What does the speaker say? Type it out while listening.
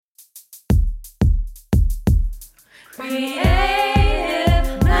Creative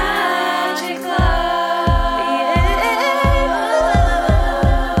Magic Club.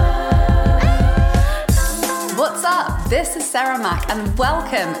 What's up? This is Sarah Mack and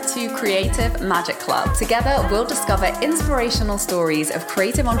welcome to Creative Magic Club. Together, we'll discover inspirational stories of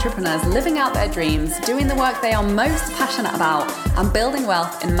creative entrepreneurs living out their dreams, doing the work they are most passionate about, and building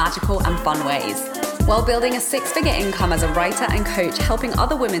wealth in magical and fun ways. While building a six-figure income as a writer and coach, helping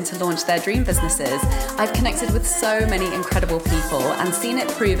other women to launch their dream businesses, I've connected with so many incredible people and seen it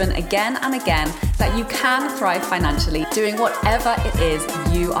proven again and again that you can thrive financially doing whatever it is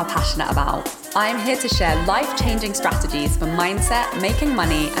you are passionate about. I'm here to share life-changing strategies for mindset, making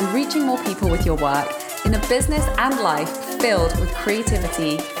money, and reaching more people with your work in a business and life filled with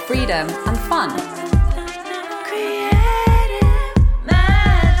creativity, freedom, and fun.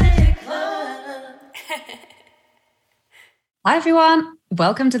 Hi everyone,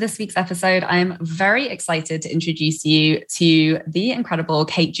 welcome to this week's episode. I'm very excited to introduce you to the incredible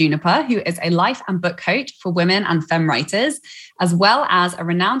Kate Juniper, who is a life and book coach for women and femme writers, as well as a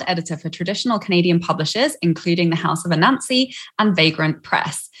renowned editor for traditional Canadian publishers, including the House of Anansi and Vagrant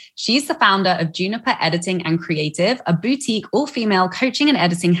Press. She's the founder of Juniper Editing and Creative, a boutique all-female coaching and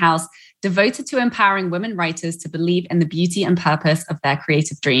editing house devoted to empowering women writers to believe in the beauty and purpose of their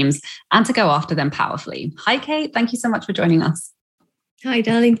creative dreams and to go after them powerfully. Hi, Kate. Thank you so much for joining us. Hi,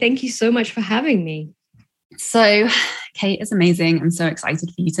 darling. Thank you so much for having me. So Kate is amazing. I'm so excited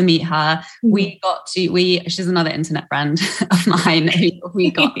for you to meet her. She's another internet friend of mine who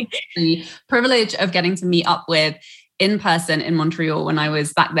we got the privilege of getting to meet up with in person in Montreal when I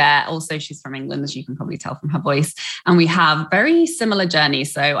was back there. Also, she's from England, as you can probably tell from her voice. And we have very similar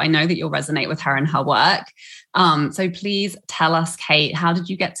journeys. So I know that you'll resonate with her and her work. So please tell us, Kate, how did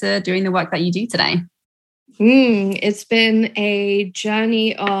you get to doing the work that you do today? It's been a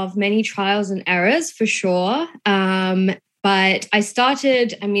journey of many trials and errors for sure. But I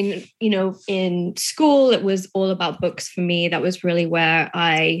started, in school, it was all about books for me. That was really where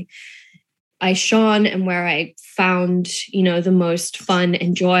I shone and where I found, the most fun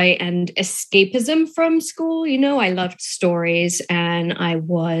and joy and escapism from school. I loved stories and I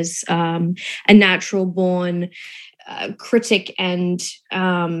was a natural born critic and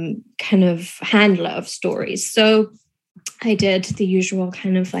kind of handler of stories. So I did the usual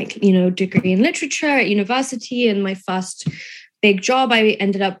kind of degree in literature at university, and my first big job, I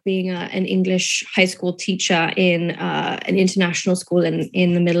ended up being an English high school teacher in an international school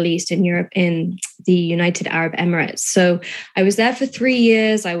in the Middle East, in Europe, in the United Arab Emirates. So I was there for 3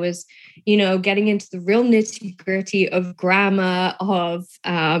 years. I was, getting into the real nitty-gritty of grammar, of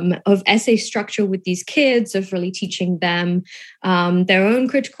essay structure with these kids, of really teaching them their own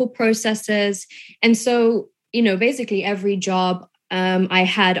critical processes. And so, basically every job I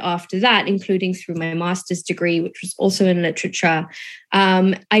had after that, including through my master's degree, which was also in literature,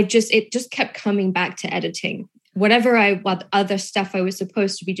 it just kept coming back to editing. What other stuff I was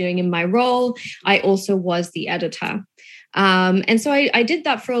supposed to be doing in my role, I also was the editor. And so I did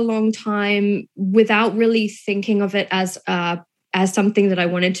that for a long time without really thinking of it as something that I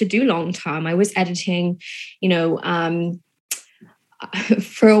wanted to do long term. I was editing,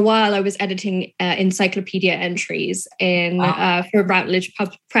 for a while, I was editing encyclopedia entries for Routledge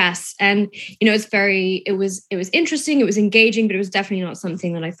Press, and it was interesting, it was engaging, but it was definitely not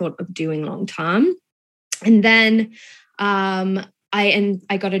something that I thought of doing long term. And then I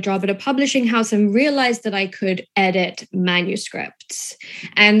got a job at a publishing house and realized that I could edit manuscripts.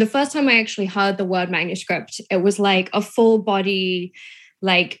 And the first time I actually heard the word manuscript, it was like a full body,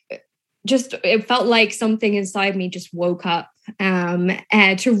 it felt like something inside me just woke up. And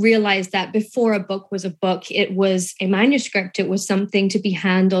to realize that before a book was a book, it was a manuscript. It was something to be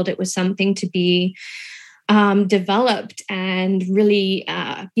handled. It was something to be developed and really,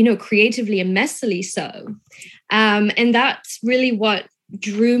 creatively and messily so. And that's really what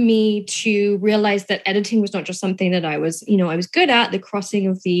drew me to realize that editing was not just something that I was good at, the crossing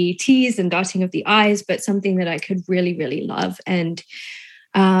of the T's and dotting of the I's, but something that I could really, really love. And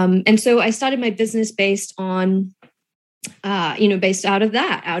so I started my business based on, based out of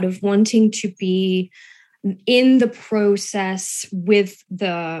that, out of wanting to be in the process with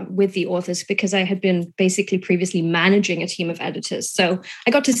the authors, because I had been basically previously managing a team of editors. So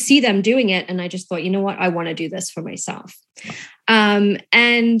I got to see them doing it. And I just thought, you know what, I want to do this for myself. And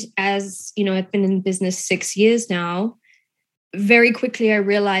as I've been in business 6 years now, very quickly I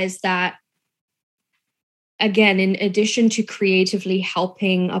realized that, again, in addition to creatively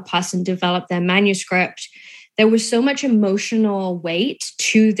helping a person develop their manuscript, there was so much emotional weight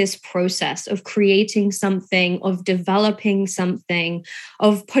to this process of creating something, of developing something,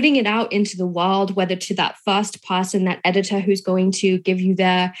 of putting it out into the world, whether to that first person, that editor who's going to give you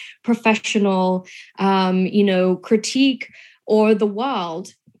their professional, critique, or the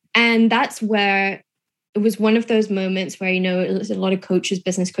world. And that's where it was one of those moments where, a lot of coaches,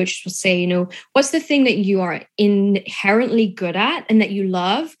 business coaches will say, what's the thing that you are inherently good at and that you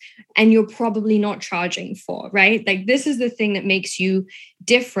love and you're probably not charging for, right? Like, this is the thing that makes you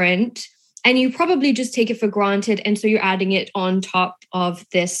different and you probably just take it for granted. And so you're adding it on top of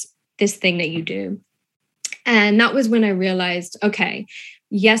this thing that you do. And that was when I realized, okay,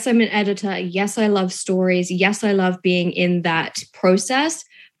 yes, I'm an editor. Yes, I love stories. Yes, I love being in that process.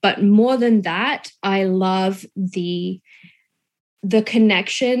 But more than that, I love the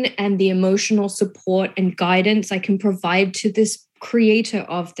connection and the emotional support and guidance I can provide to this creator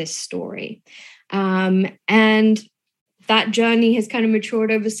of this story. And that journey has kind of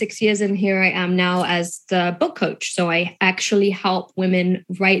matured over 6 years. And here I am now as the book coach. So I actually help women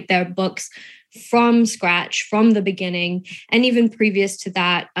write their books from scratch, from the beginning. And even previous to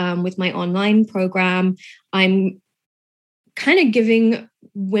that, with my online program, I'm kind of giving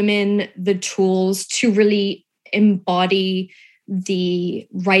women the tools to really embody the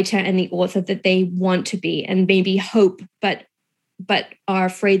writer and the author that they want to be, and maybe hope, but are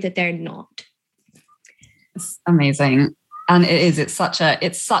afraid that they're not. It's amazing. And it's such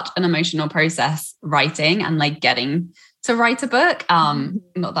an emotional process, writing and like getting to write a book.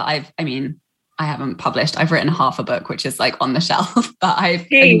 Not that I haven't published. I've written half a book, which is like on the shelf. But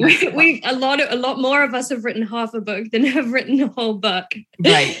a lot more of us have written half a book than have written a whole book.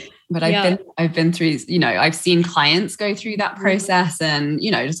 Right. But I've been through, I've seen clients go through that process, and,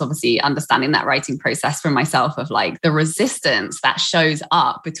 just obviously understanding that writing process for myself of like the resistance that shows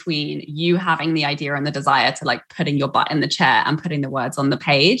up between you having the idea and the desire to like putting your butt in the chair and putting the words on the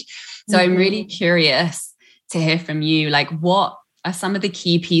page. So I'm really curious to hear from you, like, what are some of the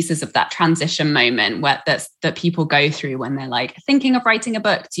key pieces of that transition moment that people go through when they're like thinking of writing a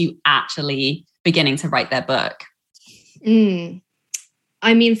book to actually beginning to write their book?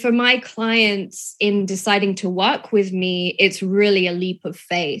 For my clients in deciding to work with me, it's really a leap of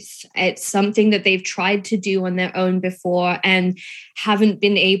faith. It's something that they've tried to do on their own before and haven't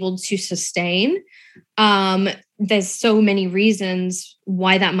been able to sustain. There's so many reasons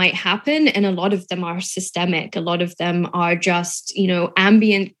why that might happen. And a lot of them are systemic. A lot of them are just,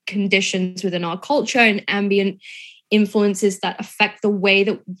 ambient conditions within our culture and ambient influences that affect the way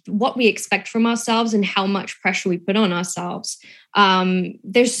that what we expect from ourselves and how much pressure we put on ourselves.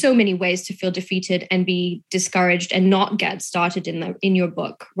 There's so many ways to feel defeated and be discouraged and not get started in your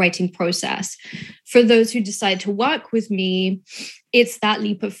book writing process. For those who decide to work with me, it's that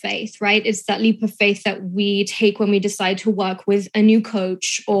leap of faith, right? It's that leap of faith that we take when we decide to work with a new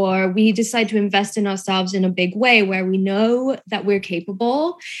coach, or we decide to invest in ourselves in a big way where we know that we're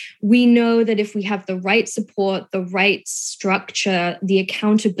capable. We know that if we have the right support, the right structure, the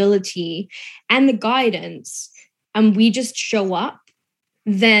accountability, and the guidance, and we just show up,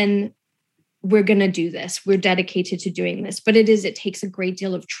 then we're going to do this. We're dedicated to doing this. But it takes a great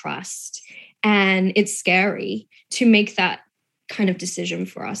deal of trust, and it's scary to make that kind of decision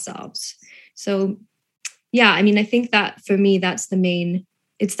for ourselves. So I think that for me, that's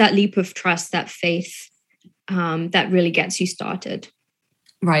it's that leap of trust, that faith, that really gets you started.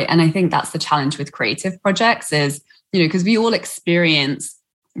 Right. And I think that's the challenge with creative projects is, because we all experience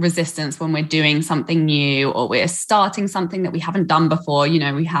resistance when we're doing something new or we're starting something that we haven't done before.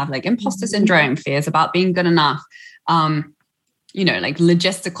 We have like imposter syndrome, fears about being good enough, like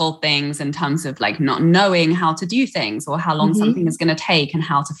logistical things in terms of like not knowing how to do things or how long something is going to take and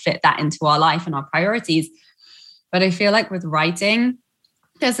how to fit that into our life and our priorities. But I feel like with writing,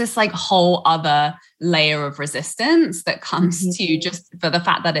 there's this like whole other layer of resistance that comes to just for the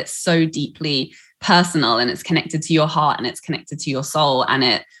fact that it's so deeply personal and it's connected to your heart and it's connected to your soul. And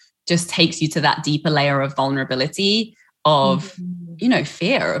it just takes you to that deeper layer of vulnerability of,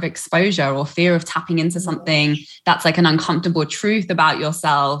 fear of exposure or fear of tapping into something that's like an uncomfortable truth about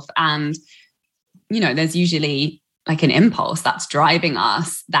yourself. And, there's usually like an impulse that's driving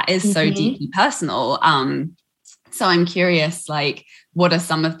us that is so deeply personal. So I'm curious, like, what are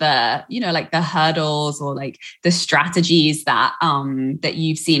some of the, like the hurdles or like the strategies that that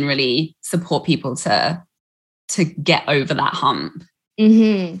you've seen really support people to get over that hump?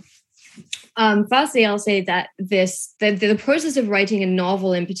 Firstly, I'll say that the process of writing a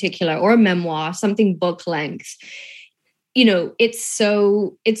novel in particular, or a memoir, something book length, it's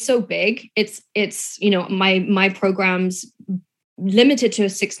so big. It's my programs limited to a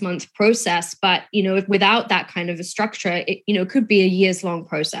 6-month process, but without that kind of a structure, it could be a years-long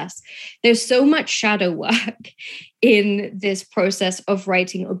process. There's so much shadow work in this process of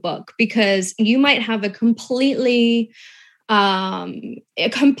writing a book, because you might have a completely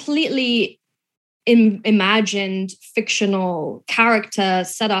imagined fictional character,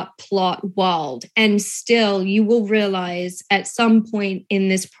 setup, plot, world, and still you will realize at some point in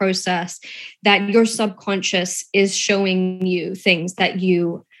this process that your subconscious is showing you things that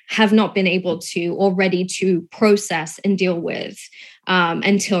you have not been able to or ready to process and deal with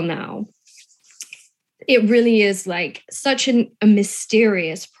until now. It really is like such a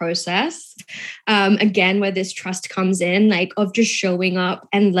mysterious process. Again, where this trust comes in, like of just showing up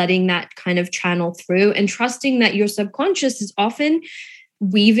and letting that kind of channel through and trusting that your subconscious is often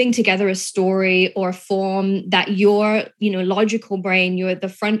weaving together a story or a form that your, logical brain, the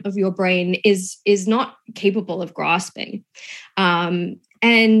front of your brain is not capable of grasping.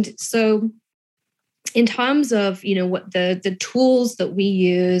 And so in terms of, what the tools that we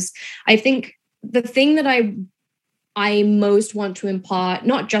use, I think the thing that I most want to impart,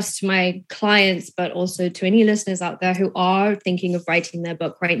 not just to my clients, but also to any listeners out there who are thinking of writing their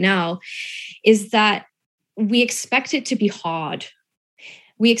book right now, is that we expect it to be hard.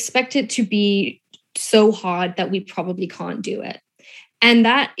 We expect it to be so hard that we probably can't do it. And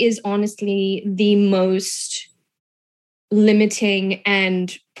that is honestly the most limiting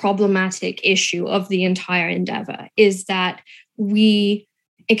and problematic issue of the entire endeavor, is that we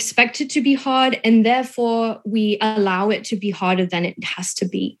expect it to be hard, and therefore we allow it to be harder than it has to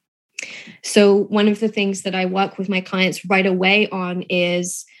be. So one of the things that I work with my clients right away on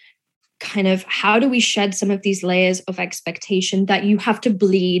is kind of how do we shed some of these layers of expectation that you have to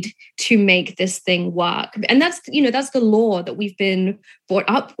bleed to make this thing work. And that's the law that we've been brought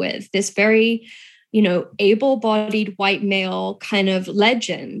up with, this very able-bodied white male kind of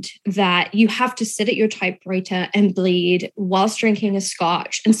legend that you have to sit at your typewriter and bleed whilst drinking a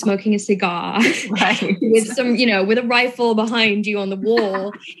scotch and smoking a cigar right. with some, with a rifle behind you on the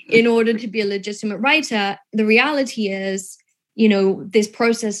wall in order to be a legitimate writer. The reality is, this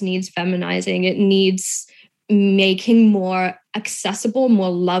process needs feminizing. It needs making more accessible,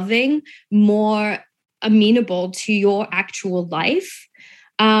 more loving, more amenable to your actual life.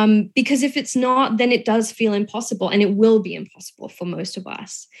 Because if it's not, then it does feel impossible, and it will be impossible for most of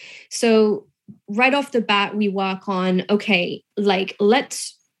us. So right off the bat, we work on, okay, like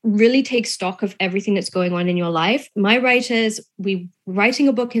let's really take stock of everything that's going on in your life. My writers, we're writing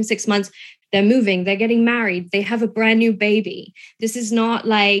a book in 6 months. They're moving, they're getting married, they have a brand new baby. This is not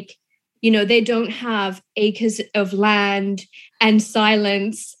like, they don't have acres of land and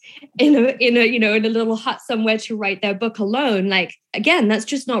silence in a little hut somewhere to write their book alone. Like, again, that's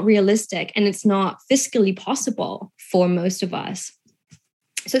just not realistic, and it's not fiscally possible for most of us.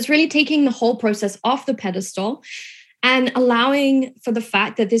 So it's really taking the whole process off the pedestal and allowing for the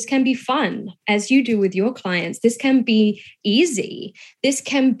fact that this can be fun, as you do with your clients. This can be easy. This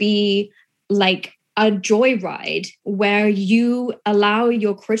can be like a joyride where you allow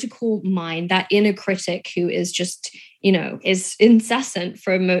your critical mind, that inner critic who is just, is incessant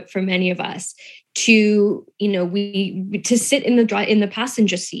for many of us, to, to sit in the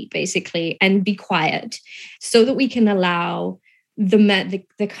passenger seat basically and be quiet, so that we can allow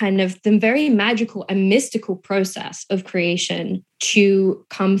the kind of the very magical and mystical process of creation to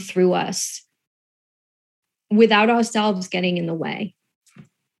come through us without ourselves getting in the way.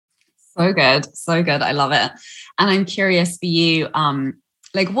 So good. So good. I love it. And I'm curious for you,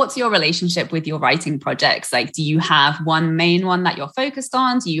 what's your relationship with your writing projects? Like, do you have one main one that you're focused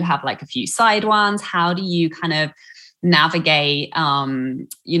on? Do you have like a few side ones? How do you kind of navigate,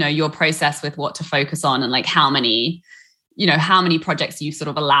 your process with what to focus on, and like how many projects you sort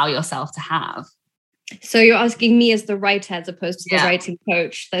of allow yourself to have? So you're asking me as the writer as opposed to the writing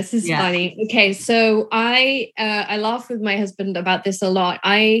coach. This is funny. Okay. So I laugh with my husband about this a lot.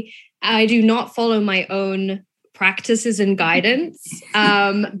 I do not follow my own practices and guidance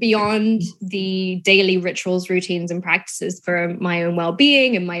beyond the daily rituals, routines, and practices for my own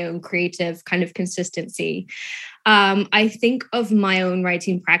well-being and my own creative kind of consistency. I think of my own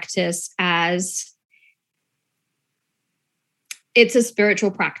writing practice as it's a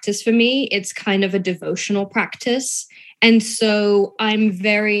spiritual practice for me. It's kind of a devotional practice. And so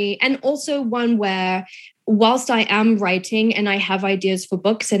and also one where, whilst I am writing and I have ideas for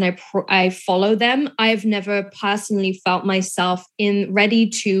books and I follow them, I've never personally felt myself ready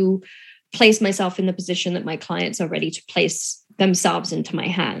to place myself in the position that my clients are ready to place themselves into my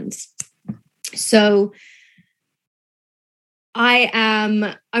hands. So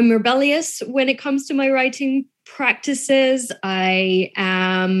I'm rebellious when it comes to my writing practices. I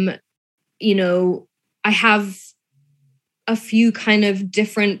am, I have a few kind of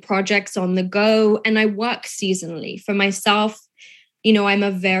different projects on the go, and I work seasonally. For myself, I'm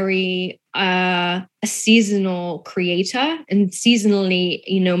a very a seasonal creator, and seasonally,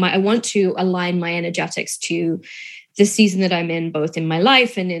 I want to align my energetics to the season that I'm in, both in my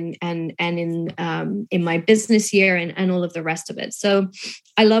life and in my business year and all of the rest of it. So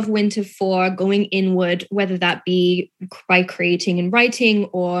I love winter for going inward, whether that be by creating and writing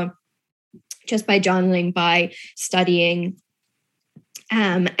or just by journaling, by studying,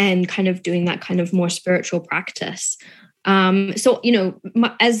 and kind of doing that kind of more spiritual practice. So,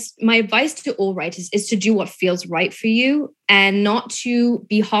 my advice to all writers is to do what feels right for you and not to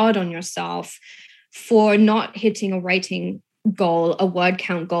be hard on yourself for not hitting a writing goal, a word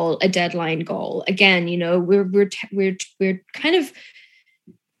count goal, a deadline goal. Again, we're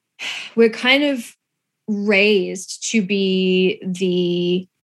kind of raised to be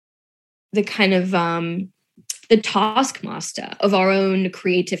the kind of the taskmaster of our own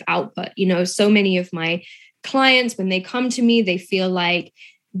creative output. So many of my clients, when they come to me, they feel like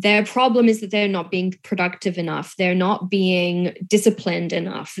their problem is that they're not being productive enough. They're not being disciplined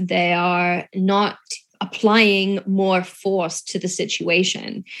enough. They are not applying more force to the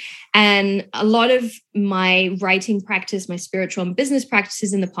situation. And a lot of my writing practice, my spiritual and business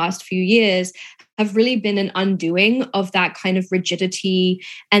practices in the past few years have really been an undoing of that kind of rigidity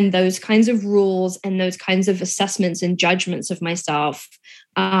and those kinds of rules and those kinds of assessments and judgments of myself.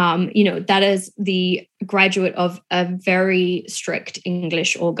 That is the graduate of a very strict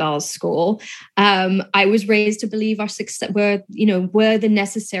English all-girls school. I was raised to believe our success were the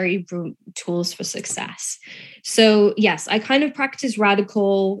necessary tools for success. So yes, I kind of practice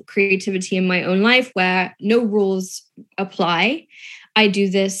radical creativity in my own life where no rules apply. I do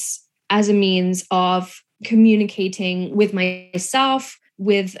this as a means of communicating with myself,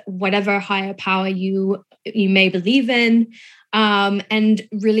 with whatever higher power you may believe in, and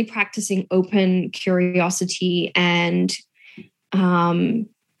really practicing open curiosity and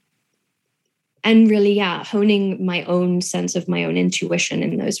really, honing my own sense of my own intuition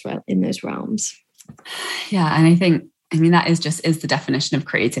in those realms. Yeah, and I think, that is the definition of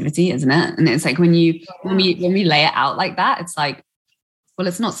creativity, isn't it? And it's like when we lay it out like that, it's like, well,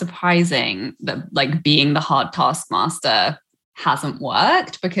 it's not surprising that like being the hard taskmaster hasn't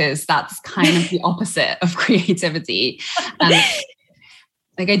worked, because that's kind of the opposite of creativity. And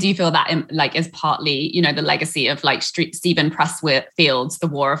like I do feel that is partly, the legacy of like Stephen Pressfield's The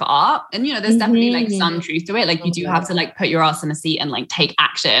War of Art. And, there's definitely like some truth to it. Like you do have to like put your ass in a seat and like take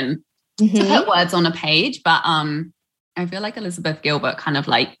action to put words on a page. But I feel like Elizabeth Gilbert kind of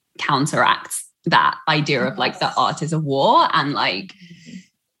like counteracts that idea of like the art is a war, and like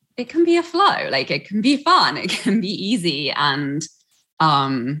it can be a flow, like it can be fun, it can be easy. And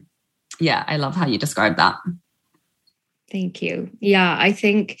I love how you describe that. Thank you. Yeah, I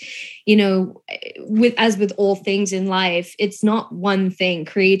think, with all things in life, it's not one thing.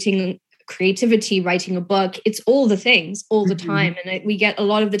 Creativity, writing a book, it's all the things all the time. And we get a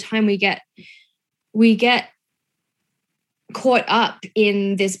lot of the time we get caught up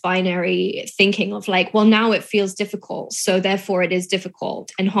in this binary thinking of like, well, now it feels difficult, so therefore it is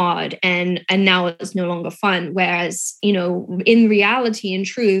difficult and hard, and now it's no longer fun. Whereas, in reality, in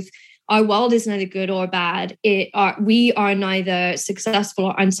truth, our world is neither good or bad. We are neither successful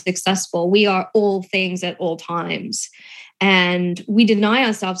or unsuccessful. We are all things at all times. And we deny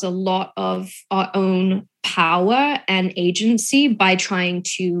ourselves a lot of our own power and agency by trying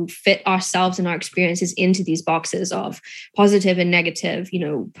to fit ourselves and our experiences into these boxes of positive and negative,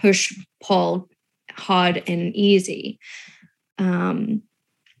 push, pull, hard and easy.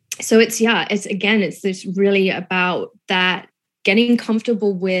 So it's this really about that, getting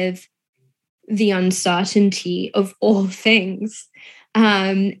comfortable with the uncertainty of all things,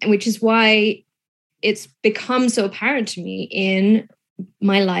 which is why it's become so apparent to me in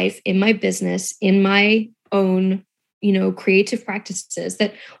my life, in my business, in my own, creative practices,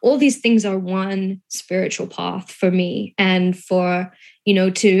 that all these things are one spiritual path for me, and for,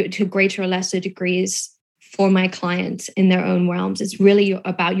 to greater or lesser degrees for my clients in their own realms. It's really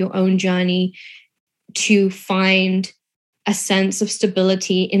about your own journey to find a sense of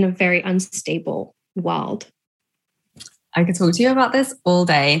stability in a very unstable world. I could talk to you about this all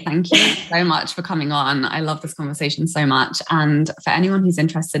day. Thank you so much for coming on. I love this conversation so much. And for anyone who's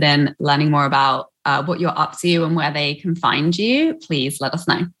interested in learning more about what you're up to and where they can find you, please let us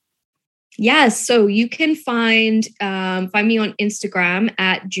know. Yes, so you can find me on Instagram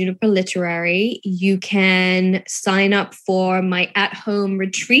at Juniper Literary. You can sign up for my at-home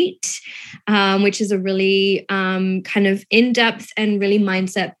retreat, which is a really kind of in-depth and really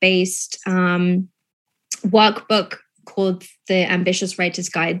mindset-based workbook called The Ambitious Writer's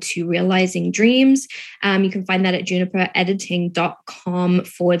Guide to Realizing Dreams. You can find that at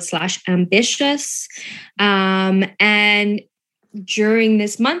juniperediting.com/ambitious. And during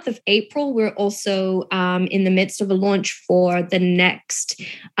this month of April, we're also in the midst of a launch for the next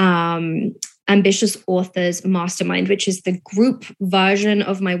Ambitious Authors Mastermind, which is the group version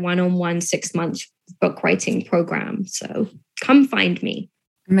of my one-on-one 6-month book writing program. So come find me.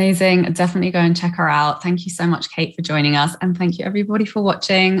 Amazing. Definitely go and check her out. Thank you so much, Kate, for joining us. And thank you, everybody, for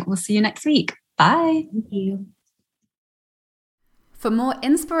watching. We'll see you next week. Bye. Thank you. For more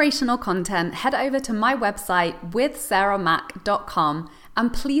inspirational content, head over to my website withsarahmac.com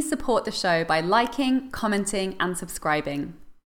and please support the show by liking, commenting, and subscribing.